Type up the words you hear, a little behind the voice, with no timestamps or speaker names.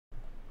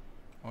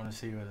I want to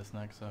see where this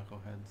next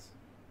circle heads.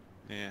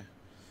 Yeah.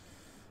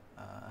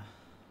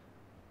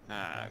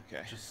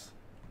 Okay. Just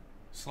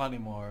slightly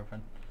more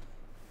open.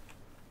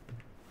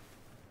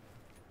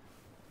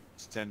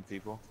 It's 10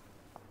 people.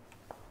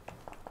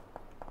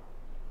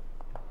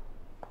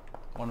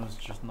 One was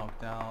just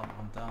knocked out,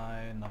 one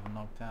died, another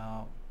knocked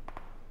out,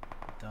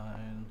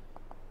 died.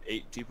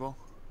 8 people?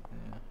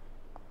 Yeah.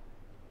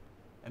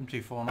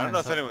 MG49. I don't know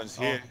if anyone's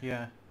here.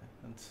 Yeah.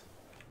 That's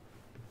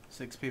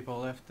 6 people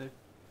left, dude.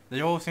 They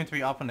all seem to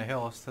be up in the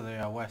hills to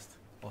the west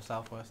or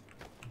southwest.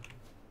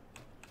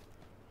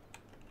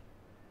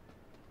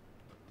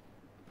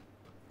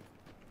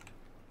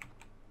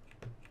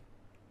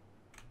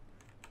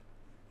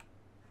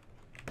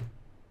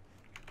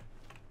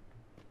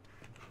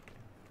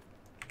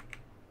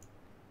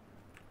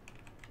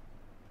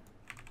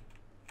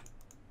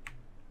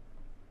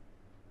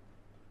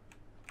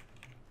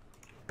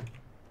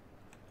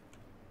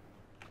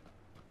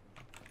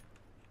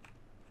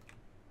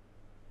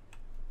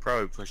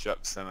 Probably push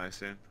up semi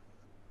soon.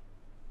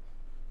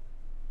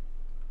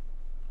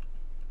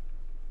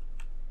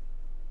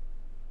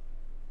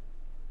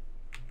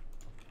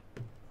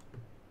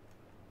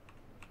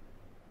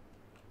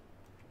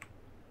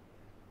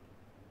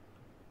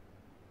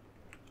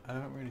 I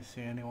don't really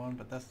see anyone,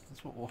 but that's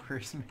what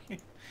worries me.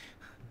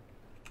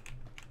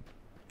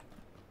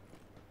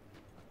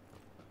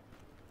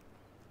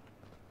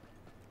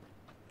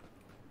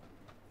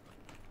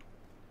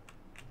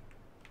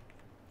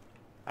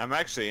 I'm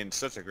actually in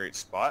such a great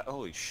spot.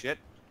 Holy shit.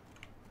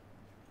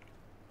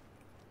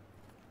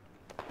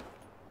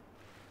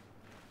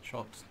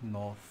 Shots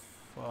north.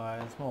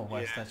 It's more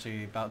west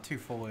actually. About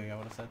 240, I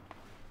would have said.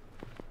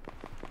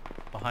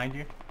 Behind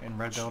you in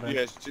red building.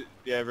 Yeah,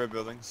 yeah, red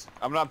buildings.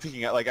 I'm not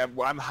peeking out. Like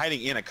I'm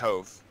hiding in a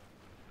cove.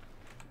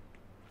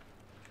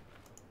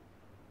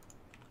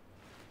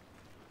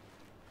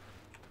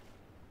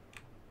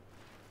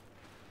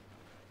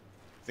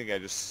 I think I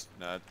just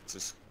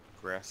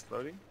grass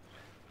loading.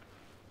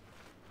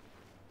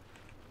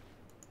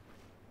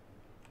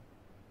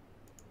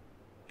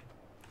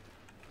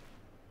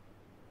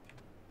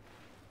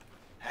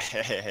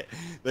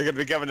 They're gonna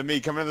be coming to me.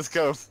 Come in this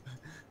cove.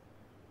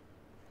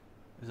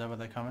 Is that where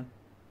they're coming?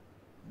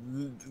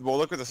 Well,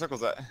 look where the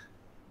circle's at.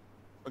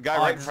 A guy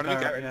right in front of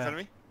me. Guy right in front of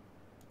me.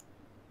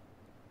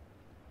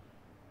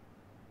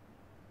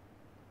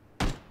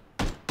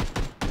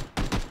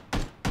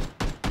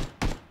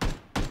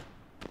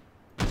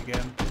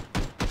 Again.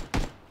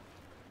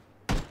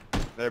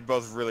 They're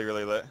both really,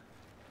 really lit.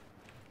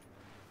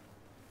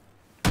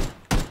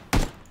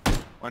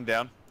 One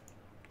down.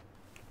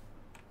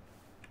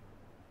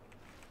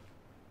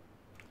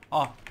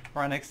 Oh,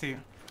 right next to you.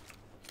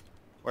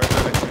 Where am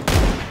I?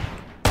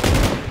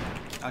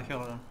 I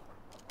killed him.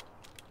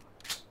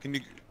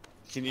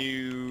 Can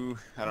you?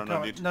 I don't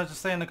know, dude. No, just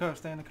stay in the car.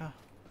 Stay in the car.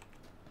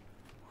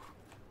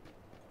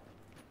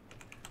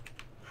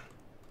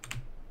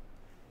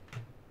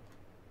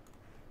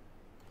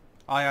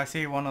 Oh yeah, I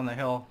see one on the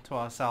hill to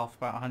our south,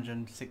 about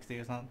 160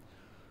 or something.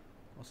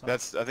 I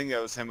think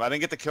that was him. I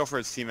didn't get the kill for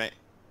his teammate.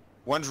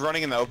 One's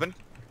running in the open.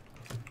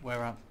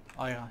 Where at?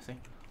 Oh yeah, I see.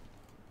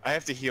 I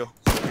have to heal.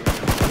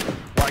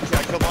 Why can't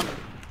I kill one?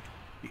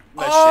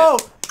 Nice oh!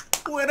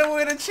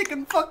 Where the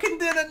chicken fucking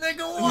dinner,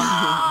 nigga?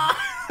 Wow!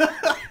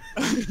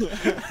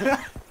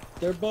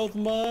 They're both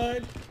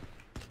mine.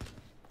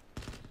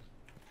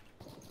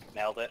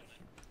 Nailed it.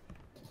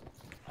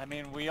 I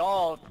mean, we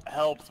all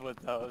helped with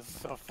those,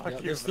 so fuck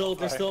you. There's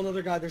still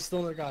another guy. There's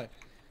still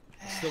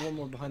still one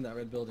more behind that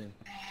red building.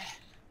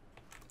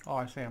 Oh,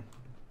 I see him.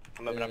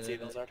 I'm moving up to you,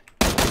 Bilzard.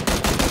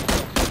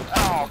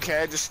 Oh,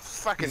 okay. I just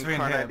fucking. He's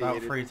been hit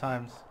about 3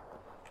 times.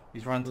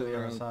 He's run to the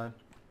other side.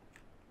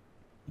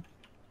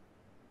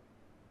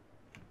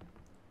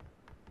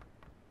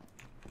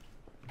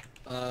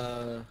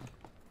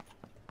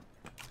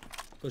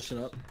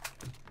 Pushing up.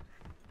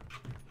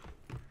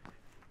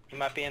 He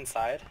might be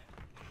inside.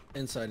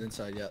 Inside,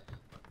 yeah.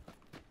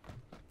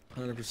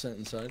 100%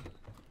 inside.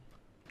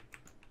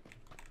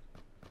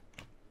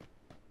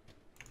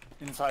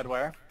 Inside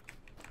where?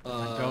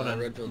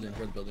 Red building.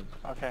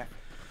 Okay.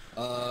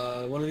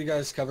 One of you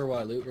guys cover while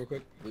I loot real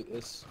quick. Loot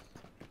this.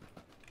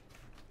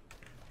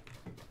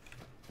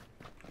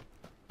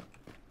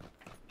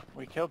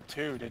 We killed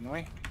 2, didn't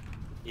we?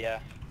 Yeah.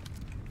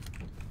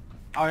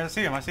 Oh, I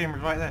see him right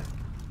there.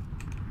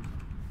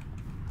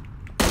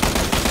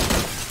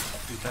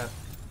 He's dead.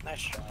 Nice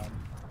shot.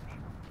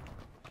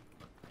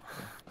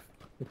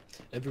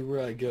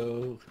 Everywhere I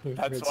go.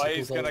 That's why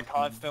he's gonna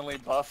constantly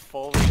buff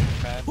fully,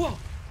 man. Whoa!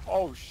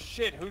 Oh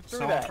shit, who threw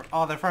that?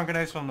 Oh, they're throwing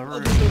grenades from the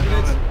roof. they're throwing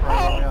grenades.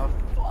 Oh,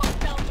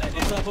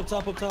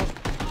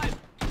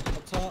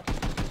 Up top.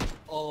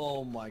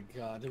 Oh my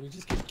god, did we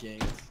just get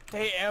ganked?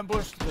 they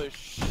ambushed the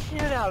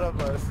shit out of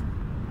us.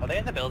 Are they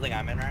in the building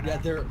I'm in right now? Yeah,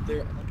 they're...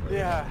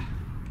 Yeah.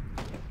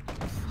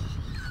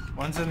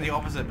 One's in the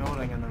opposite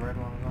building in the red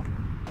one as well.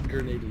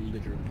 Grenade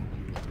liquor.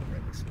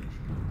 Right next to me.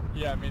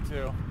 Yeah, me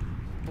too.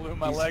 Blew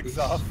my legs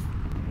off.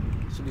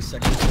 Should be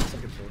second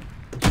floor.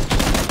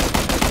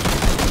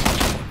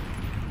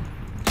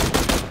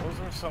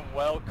 some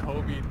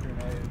well-Kobe'd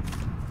grenades.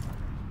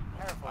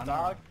 Careful,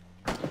 dog.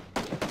 I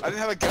didn't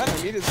have a gun.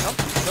 I needed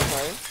something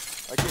somewhere.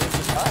 I couldn't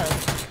just fire.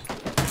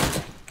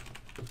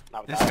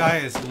 Not with This that guy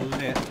one. is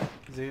lit.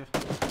 Zev.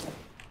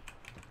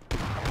 I'm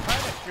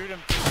trying to shoot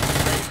him through the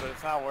crate, but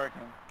it's not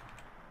working.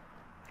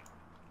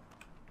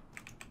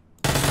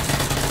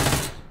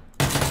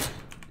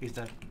 He's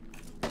dead.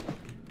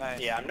 Nice.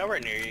 Yeah, I'm nowhere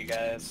near you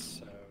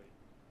guys, so...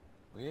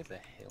 Where the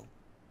hell?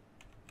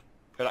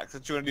 Relax,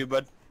 what you wanna do,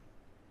 bud?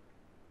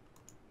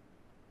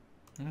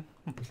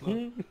 What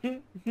you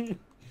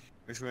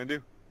wanna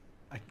do?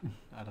 I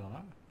don't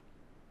know.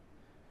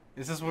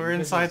 It's just we're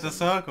inside the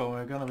circle.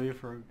 We're gonna be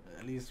for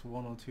at least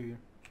 1 or 2.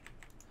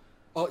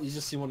 Oh, you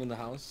just see one in the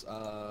house.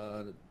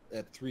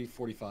 At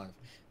 3:45,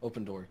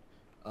 open door.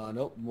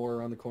 Nope, more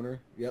around the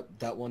corner. Yep,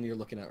 that one you're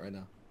looking at right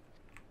now.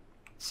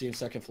 See him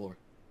second floor.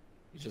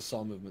 You just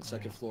saw movement.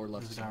 Second floor,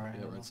 left There's a side. guy right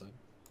Yeah, here, right side.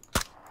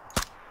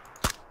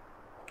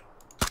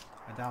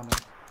 I downed him.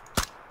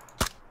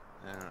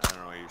 I don't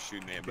know why you're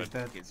shooting at, He's but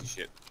dead. I can't see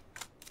shit.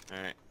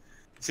 Alright.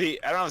 See,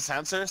 I don't have a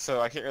sensor, so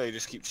I can't really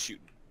just keep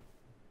shooting.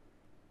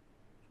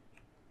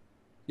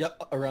 Yep,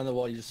 around the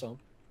wall you just saw him.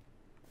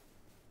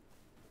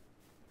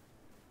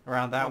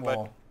 Around that Oh, but-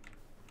 wall.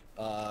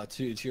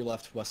 To your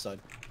left, west side.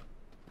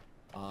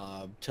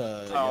 Oh,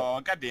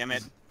 god damn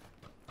it. Yep,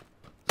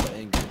 to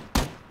angle.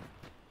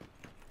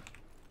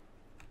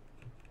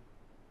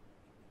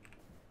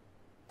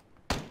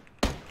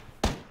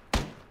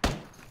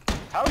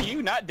 How are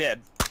you not dead?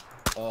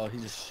 Oh, he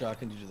just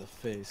shotgunned you to the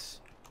face.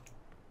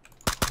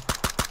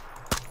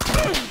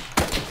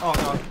 Oh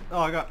god.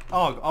 Oh god.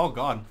 Oh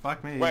god.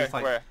 Fuck me. Where? He's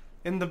like Where?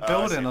 in the I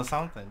building see. or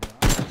something.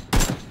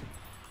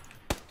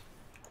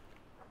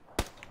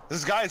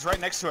 This guy is right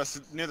next to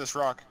us near this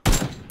rock.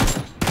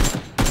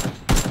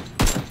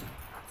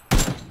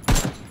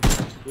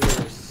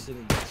 We're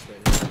sitting next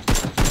right here.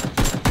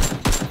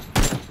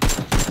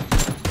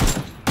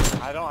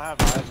 I don't have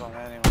eyes on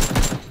anyone.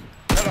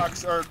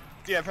 Paradox, or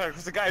yeah,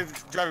 Paradox, the guy is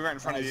driving right in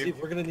front of you. Steve,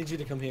 we're gonna need you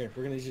to come here.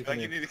 We're gonna need you to come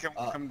Like, you here. need to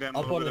come down a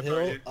Up little on the bit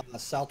further. hill,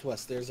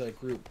 southwest. There's a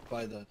group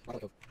by the.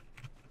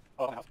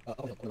 Oh, no.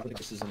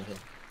 This is in the hill.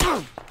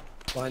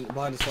 Behind us,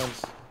 behind us.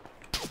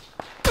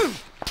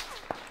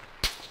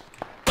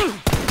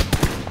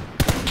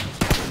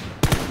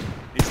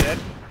 He's dead.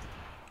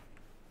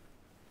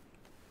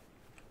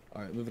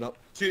 All right, moving up.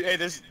 Hey,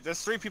 there's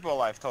 3 people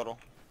alive total.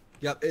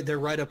 Yep, they're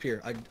right up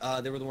here.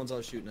 They were the ones I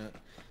was shooting at.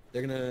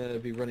 They're gonna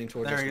be running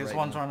towards us There he is. right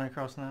One's now. running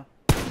across now.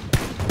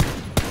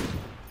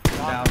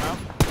 Knock him out.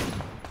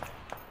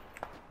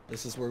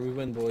 This is where we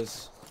win,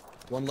 boys.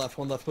 One left.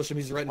 Push him.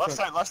 He's right in Left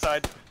front. side, left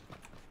side.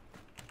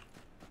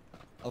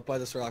 Up by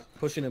this rock.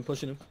 Pushing him.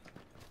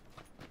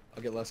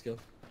 I'll get last kill.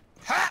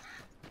 Ha!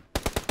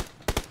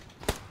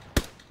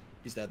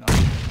 He's dead.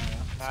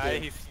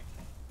 Nice.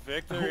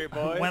 Victory,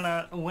 boys.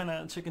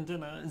 Winner, chicken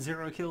dinner,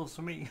 0 kills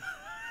for me.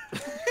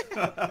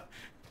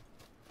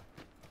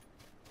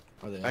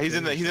 Are they He's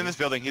in up there? this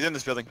building. He's in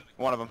this building.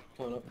 One of them.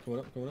 Coming up.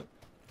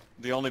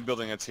 The only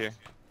building that's here.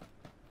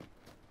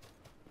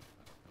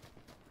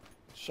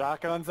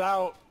 Shotguns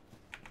out.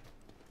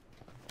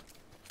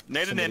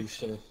 Naded in. Somebody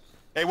should-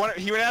 Hey,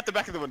 he went out the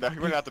back of the window.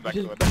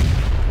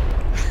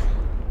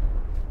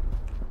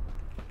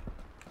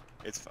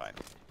 It's fine.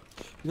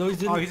 No,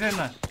 he's in. Oh, he's in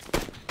there.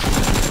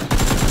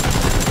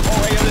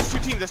 Oh, hey, there's 2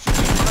 teams. There's 2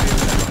 teams. One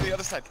on the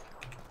other side.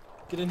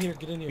 Get in here.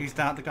 He's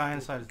down. The guy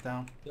inside is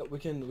down. Yeah, we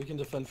can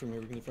defend from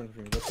here.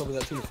 Let's cover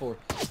that 2 to 4.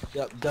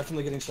 Yeah,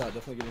 definitely getting shot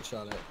at.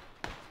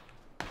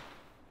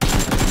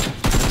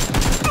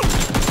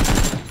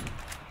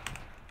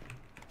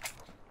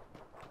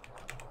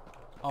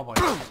 Oh boy.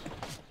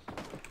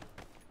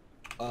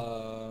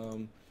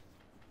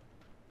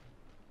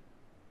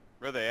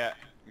 Where are they at?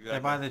 They're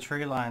by the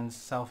tree lines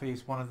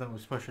southeast. One of them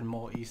was pushing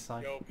more east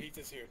side. Yo,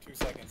 pizza's here. 2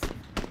 seconds.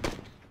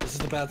 This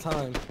is a bad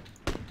time.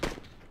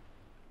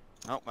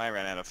 Oh, I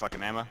ran out of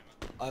fucking ammo.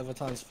 I have a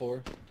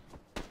 ×4.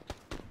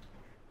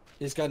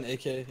 He's got an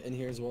AK in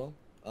here as well.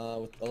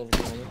 With all of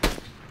them on it.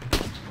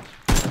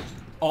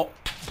 Oh.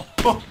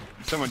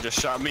 Someone just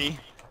shot me.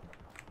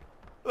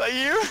 Is that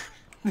you?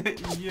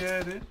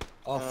 Yeah, dude.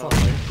 Oh fuck!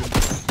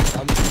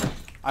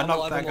 I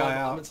knocked that guy I'm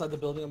out. inside the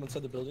building.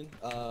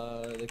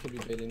 They could be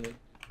baiting me.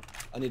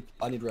 I need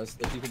res.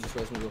 If you could just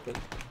res me real quick.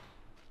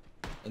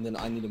 And then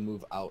I need to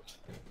move out.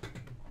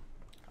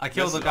 I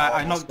killed This the is guy. all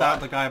I on the knocked spot.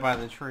 out the guy by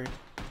the tree.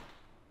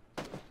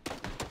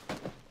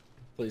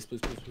 Please.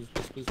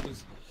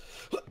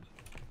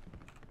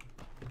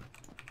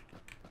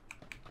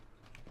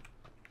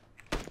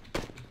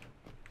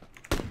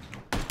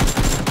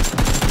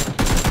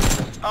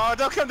 Oh,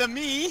 don't come to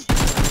me!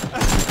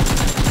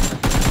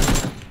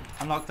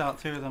 I knocked out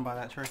 2 of them by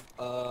that tree.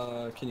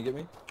 Can you get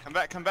me?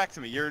 Come back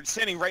to me. You're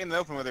standing right in the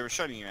open where they were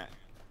shooting you at.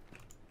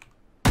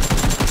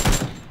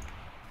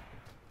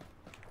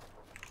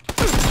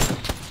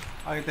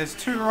 Okay, there's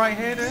 2 right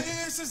here, dude.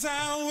 This is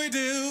how we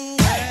do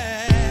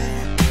it.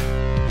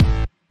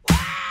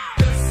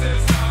 This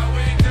is how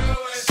we do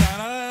it.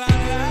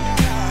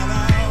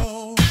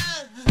 Sha-la-la-la-la-la.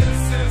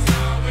 This is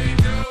how we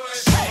do it.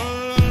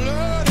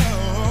 Sha-la-la-la-la.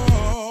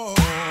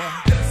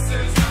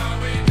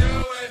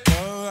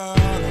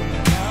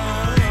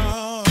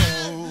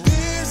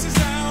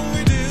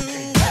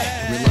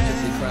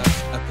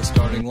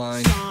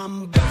 firing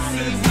line.